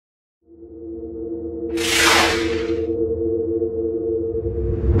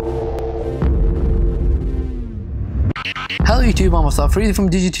YouTube, I'm Afridi from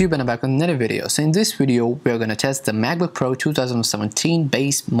DiGi and I'm back with another video. So in this video, we're going to test the MacBook Pro 2017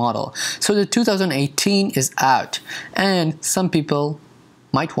 base model. So the 2018 is out and some people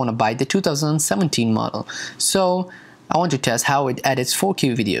might want to buy the 2017 model. So I want to test how it edits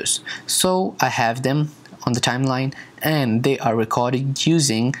 4K videos. So I have them on the timeline and they are recorded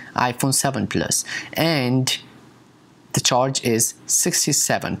using iPhone 7 Plus and the charge is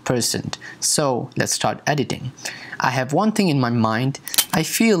 67%. So let's start editing. I have one thing in my mind. I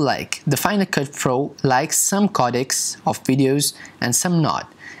feel like the Final Cut Pro likes some codecs of videos and some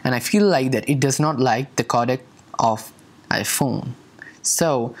not. And I feel like that it does not like the codec of iPhone.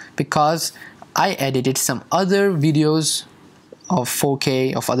 So because I edited some other videos of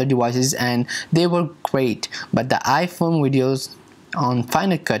 4K of other devices and they were great, but the iPhone videos on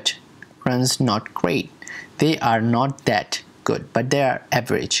Final Cut runs not great. They are not that good, but they are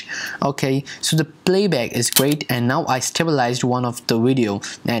average. Okay, so the playback is great and now I stabilized one of the video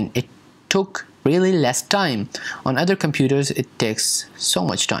and it took really less time. On other computers it takes so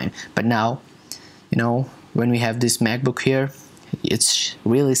much time, but now, you know, when we have this MacBook here, it's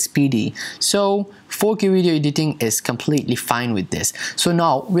really speedy. So 4K video editing is completely fine with this. So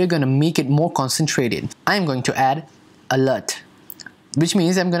now we're gonna make it more concentrated. I'm going to add a LUT, which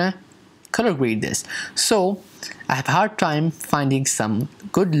means I'm gonna color grade this. So I have a hard time finding some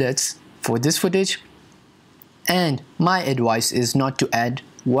good LUTs for this footage, and my advice is not to add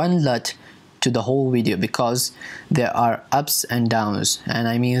one LUT to the whole video because there are ups and downs, and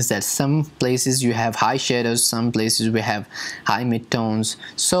I mean that some places you have high shadows, some places we have high midtones,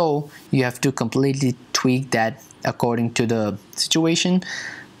 so you have to completely tweak that according to the situation.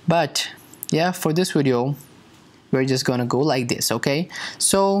 But yeah, for this video we're just gonna go like this. Okay,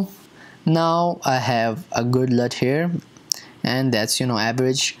 so now I have a good LUT here and that's, you know,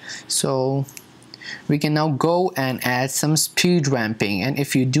 average. So we can now go and add some speed ramping, and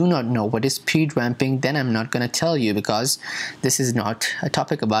if you do not know what is speed ramping, then I'm not gonna tell you because this is not a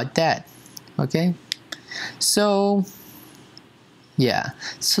topic about that. Okay, so yeah,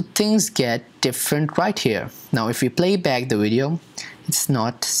 so things get different right here. Now if we play back the video, it's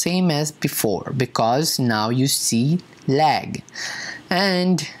not same as before because now you see lag,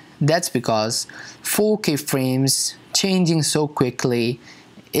 and that's because 4K frames changing so quickly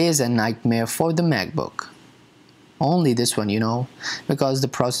is a nightmare for the MacBook. Only this one, you know, because the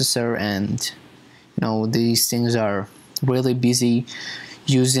processor and, you know, these things are really busy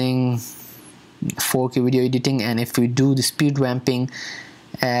using 4K video editing, and if we do the speed ramping,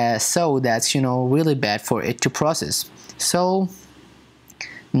 so that's, you know, really bad for it to process. So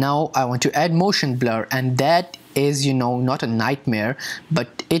now I want to add motion blur, and that is, you know, not a nightmare,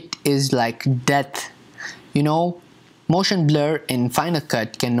 but it is like death. You know, motion blur in Final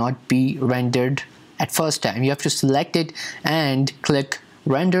Cut cannot be rendered at first time. You have to select it and click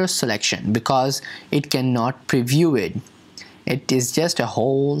render selection because it cannot preview it. It is just a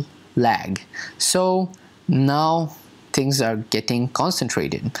whole lag. So now things are getting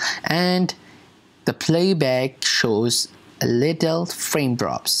concentrated and the playback shows a little frame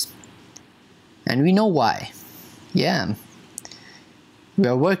drops, and we know why. Yeah, we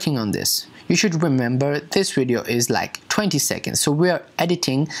are working on this. You should remember this video is like 20 seconds, so we are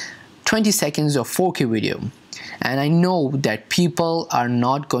editing 20 seconds of 4K video, and I know that people are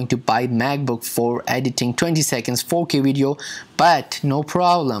not going to buy MacBook for editing 20 seconds 4K video, but no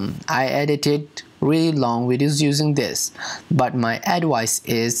problem, I edited really long videos using this. But my advice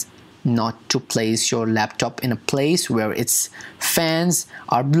is not to place your laptop in a place where its fans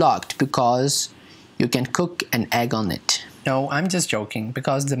are blocked because you can cook an egg on it. No, I'm just joking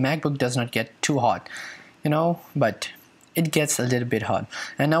because the MacBook does not get too hot, you know, but it gets a little bit hot.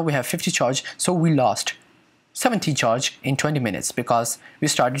 And now we have 50 charge, so we lost 70 charge in 20 minutes because we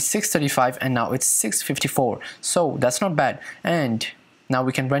started 6:35 and now it's 6:54. So that's not bad. And now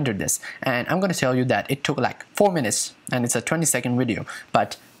we can render this. And I'm gonna tell you that it took like 4 minutes and it's a 20-second video.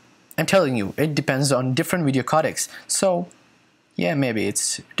 But I'm telling you, it depends on different video codecs. So yeah, maybe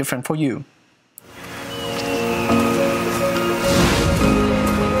it's different for you.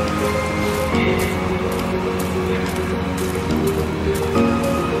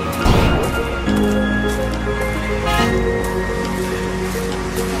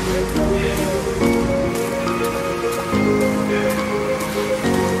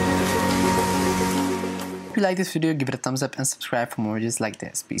 If you like this video, give it a thumbs up and subscribe for more videos like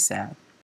this. Peace out.